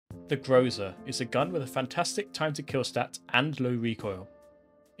The GROZA is a gun with a fantastic time to kill stat and low recoil.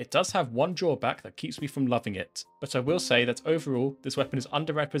 It does have one drawback that keeps me from loving it, but I will say that overall this weapon is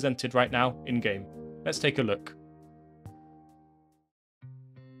underrepresented right now in game. Let's take a look.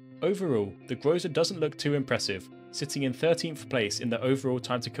 Overall, the GROZA doesn't look too impressive, sitting in 13th place in the overall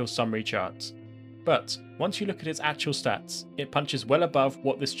time to kill summary chart. But once you look at its actual stats, it punches well above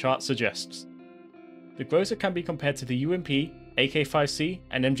what this chart suggests. The GROZA can be compared to the UMP, AK-5C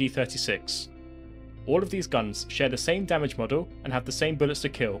and MG36. All of these guns share the same damage model and have the same bullets to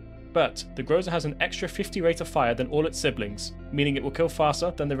kill, but the GROZA has an extra 50 rate of fire than all its siblings, meaning it will kill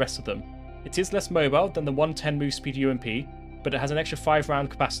faster than the rest of them. It is less mobile than the 110 move speed UMP, but it has an extra 5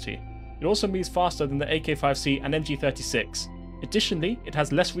 round capacity. It also moves faster than the AK-5C and MG36. Additionally, it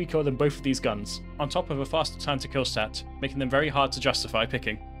has less recoil than both of these guns, on top of a faster time to kill stat, making them very hard to justify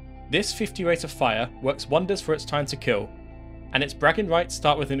picking. This 50 rate of fire works wonders for its time to kill, and its bragging rights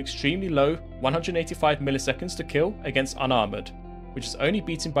start with an extremely low 185 milliseconds to kill against unarmoured, which is only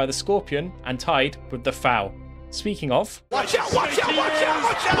beaten by the Scorpion and tied with the flaw. Speaking of, watch out, watch out, watch out,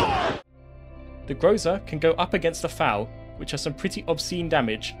 watch out! The GROZA can go up against the flaw, which has some pretty obscene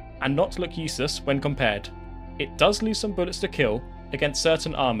damage and not look useless when compared. It does lose some bullets to kill against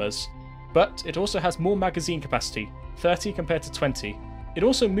certain armours, but it also has more magazine capacity, 30 compared to 20. It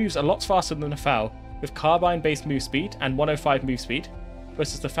also moves a lot faster than the flaw, with Carbine based move speed and 105 move speed,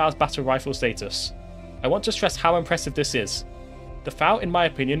 versus the flaw's battle rifle status. I want to stress how impressive this is. The flaw, in my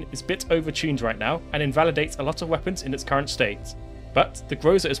opinion, is a bit overtuned right now and invalidates a lot of weapons in its current state. But the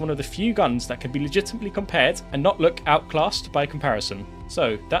GROZA is one of the few guns that can be legitimately compared and not look outclassed by comparison.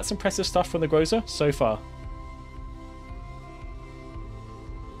 So that's impressive stuff from the GROZA so far.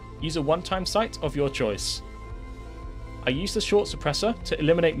 Use a one-time sight of your choice. I use the short suppressor to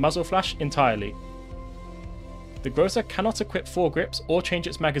eliminate muzzle flash entirely. The GROZA cannot equip foregrips or change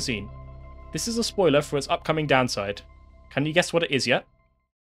its magazine. This is a spoiler for its upcoming downside. Can you guess what it is yet?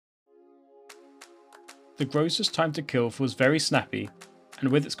 The GROZA's time to kill feels very snappy, and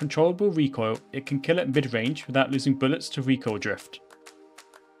with its controllable recoil, it can kill at mid-range without losing bullets to recoil drift.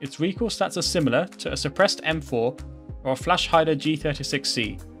 Its recoil stats are similar to a suppressed M4 or a flash hider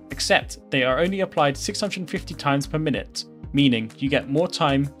G36C, except they are only applied 650 times per minute, meaning you get more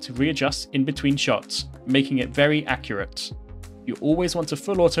time to readjust in between shots, making it very accurate. You always want to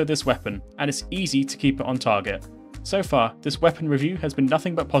full auto this weapon, and it's easy to keep it on target. So far, this weapon review has been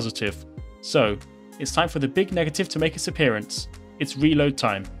nothing but positive. So, it's time for the big negative to make its appearance. Its reload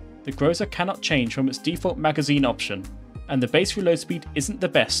time. The GROZA cannot change from its default magazine option, and the base reload speed isn't the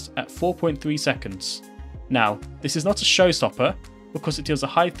best at 4.3 seconds. Now, this is not a showstopper, because it deals a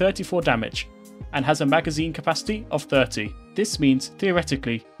high 34 damage, and has a magazine capacity of 30. This means,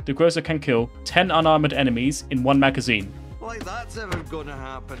 theoretically, the GROZA can kill 10 unarmoured enemies in one magazine. Like that's ever gonna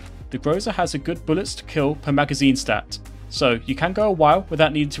happen. The GROZA has a good bullets to kill per magazine stat, so you can go a while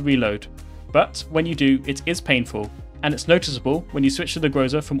without needing to reload. But when you do, it is painful, and it's noticeable when you switch to the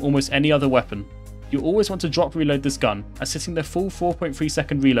GROZA from almost any other weapon. You always want to drop reload this gun, as sitting the full 4.3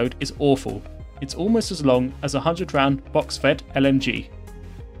 second reload is awful. It's almost as long as a 100 round box fed LMG.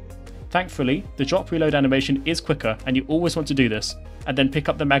 Thankfully, the drop reload animation is quicker, and you always want to do this, and then pick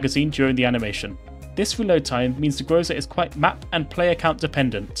up the magazine during the animation. This reload time means the GROZA is quite map and player count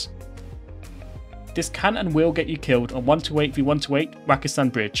dependent. This can and will get you killed on 128 v 128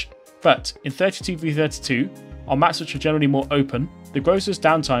 Rakistan Bridge, but in 32 v 32, on maps which are generally more open, the GROZA's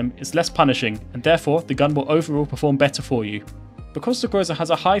downtime is less punishing, and therefore the gun will overall perform better for you. Because the GROZA has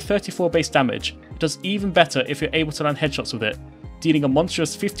a high 34 base damage, it does even better if you're able to land headshots with it, dealing a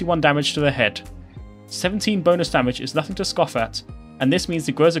monstrous 51 damage to the head. 17 bonus damage is nothing to scoff at, and this means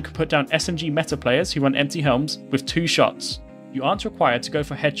the GROZA can put down SMG meta players who run empty helms with 2 shots. You aren't required to go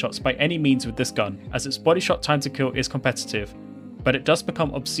for headshots by any means with this gun, as its body shot time to kill is competitive, but it does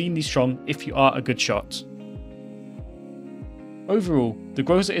become obscenely strong if you are a good shot. Overall, the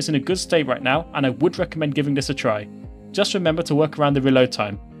GROZA is in a good state right now, and I would recommend giving this a try. Just remember to work around the reload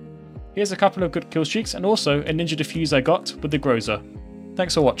time. Here's a couple of good kill streaks and also a ninja defuse I got with the GROZA.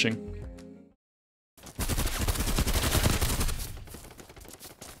 Thanks for watching.